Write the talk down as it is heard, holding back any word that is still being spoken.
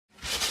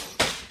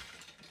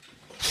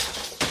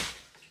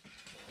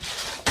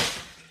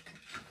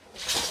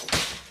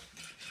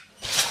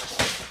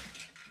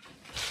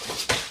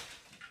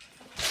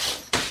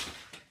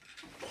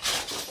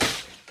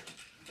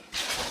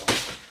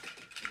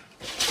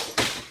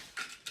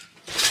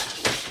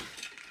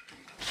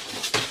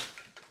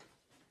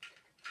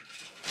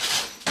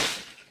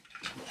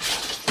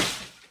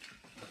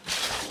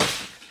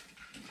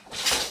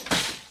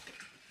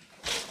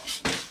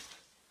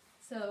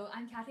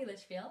Kathy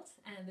Litchfield,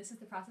 and this is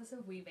the process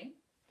of weaving.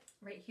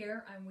 Right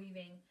here I'm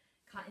weaving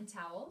cotton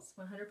towels,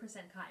 100%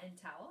 cotton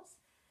towels,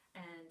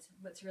 and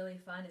what's really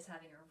fun is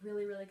having a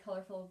really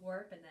colorful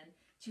warp and then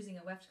choosing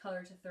a weft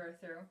color to throw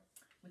through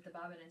with the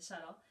bobbin and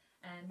shuttle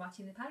and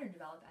watching the pattern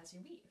develop as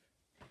you weave.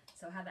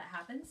 So how that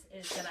happens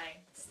is that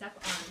I step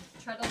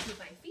on treadles with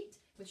my feet,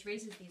 which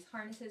raises these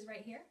harnesses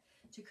right here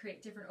to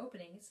create different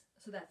openings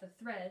so that the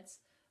threads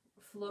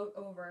float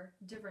over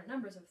different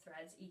numbers of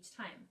threads each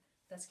time,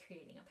 thus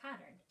creating a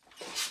pattern.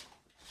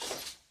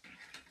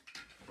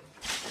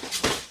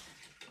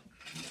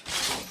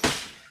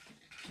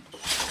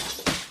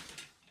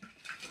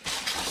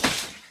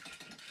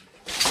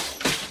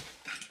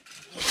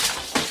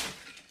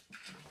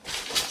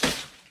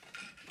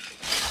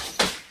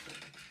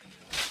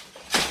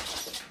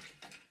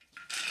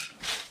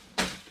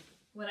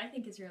 What I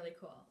think is really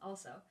cool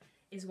also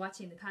is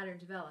watching the pattern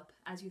develop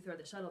as you throw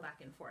the shuttle back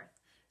and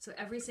forth. So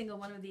every single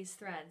one of these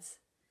threads,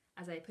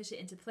 as I push it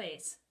into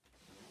place,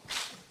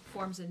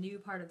 forms a new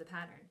part of the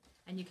pattern,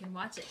 and you can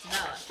watch it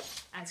develop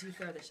as you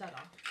throw the shuttle.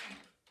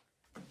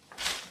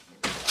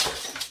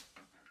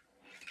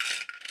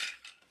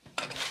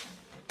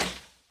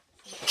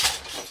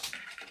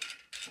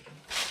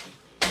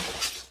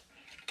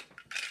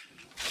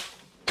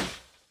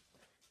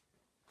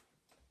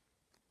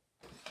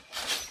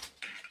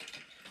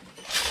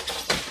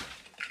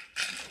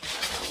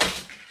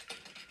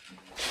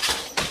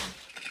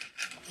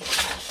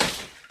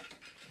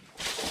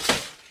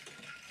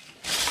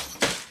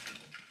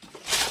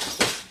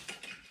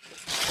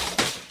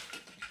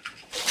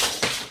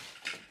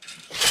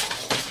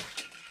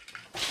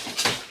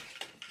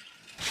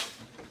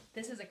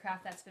 This is a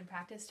craft that's been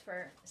practiced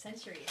for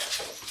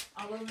centuries,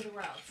 all over the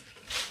world.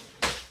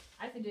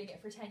 I've been doing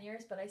it for 10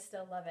 years, but I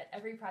still love it.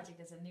 Every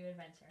project is a new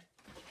adventure.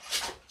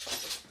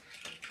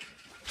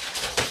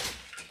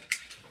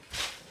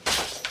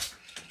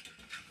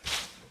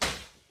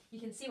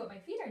 You can see what my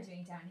feet are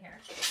doing down here.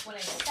 When I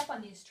step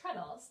on these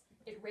treadles,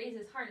 it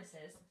raises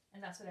harnesses,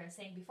 and that's what I was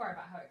saying before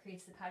about how it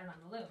creates the pattern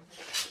on the loom.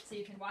 So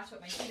you can watch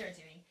what my feet are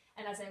doing,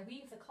 and as I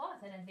weave the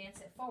cloth and advance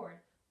it forward,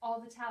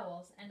 all the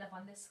towels end up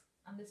on this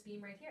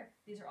beam right here.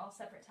 These are all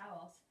separate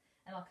towels,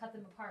 and I'll cut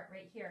them apart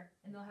right here,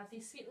 and they'll have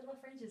these sweet little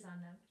fringes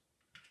on them.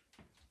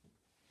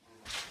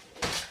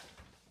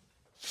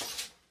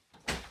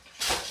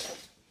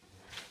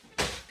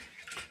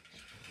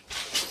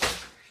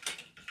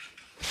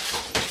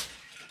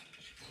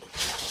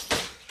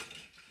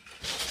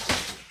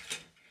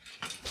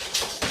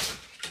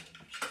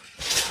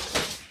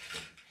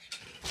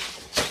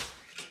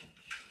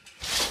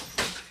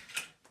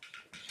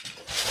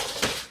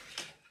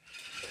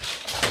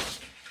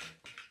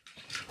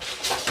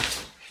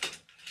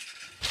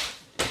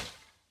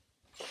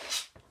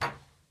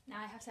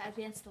 To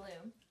advance the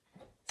loom.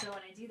 So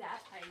when I do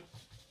that, I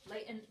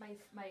lighten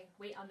my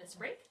weight on this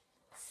brake,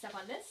 step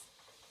on this,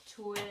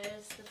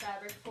 twist the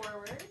fabric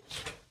forward,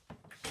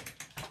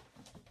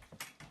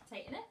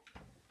 tighten it,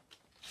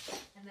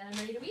 and then I'm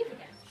ready to weave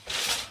again.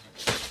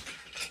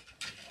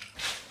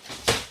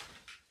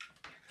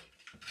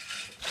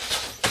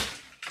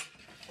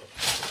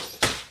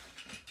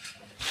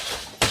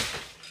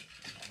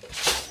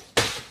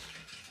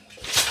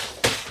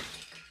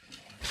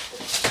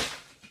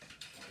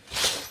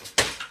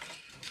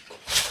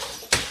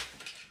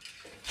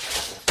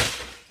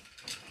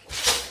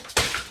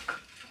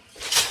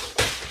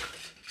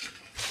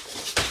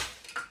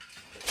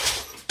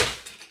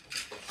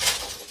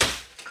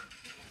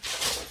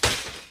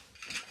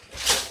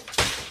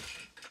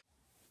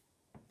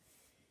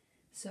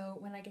 So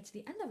when I get to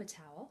the end of a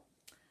towel,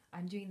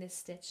 I'm doing this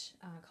stitch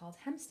called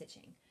hem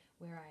stitching,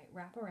 where I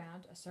wrap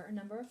around a certain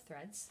number of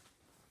threads,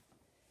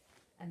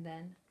 and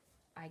then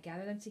I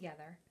gather them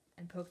together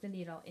and poke the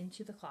needle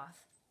into the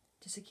cloth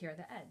to secure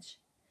the edge.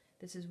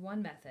 This is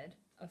one method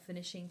of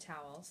finishing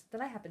towels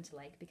that I happen to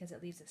like because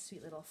it leaves a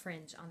sweet little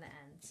fringe on the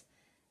ends,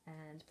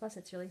 and plus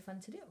it's really fun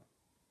to do.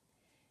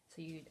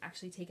 So you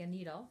actually take a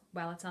needle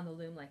while it's on the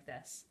loom like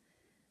this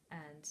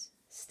and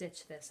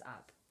stitch this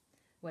up.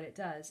 What it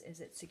does is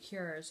it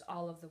secures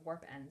all of the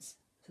warp ends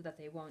so that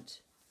they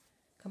won't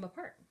come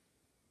apart,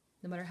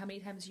 no matter how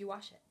many times you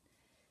wash it.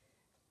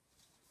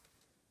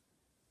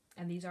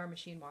 And these are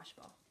machine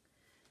washable.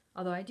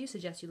 Although I do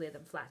suggest you lay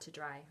them flat to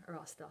dry, or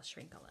else they'll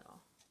shrink a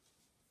little.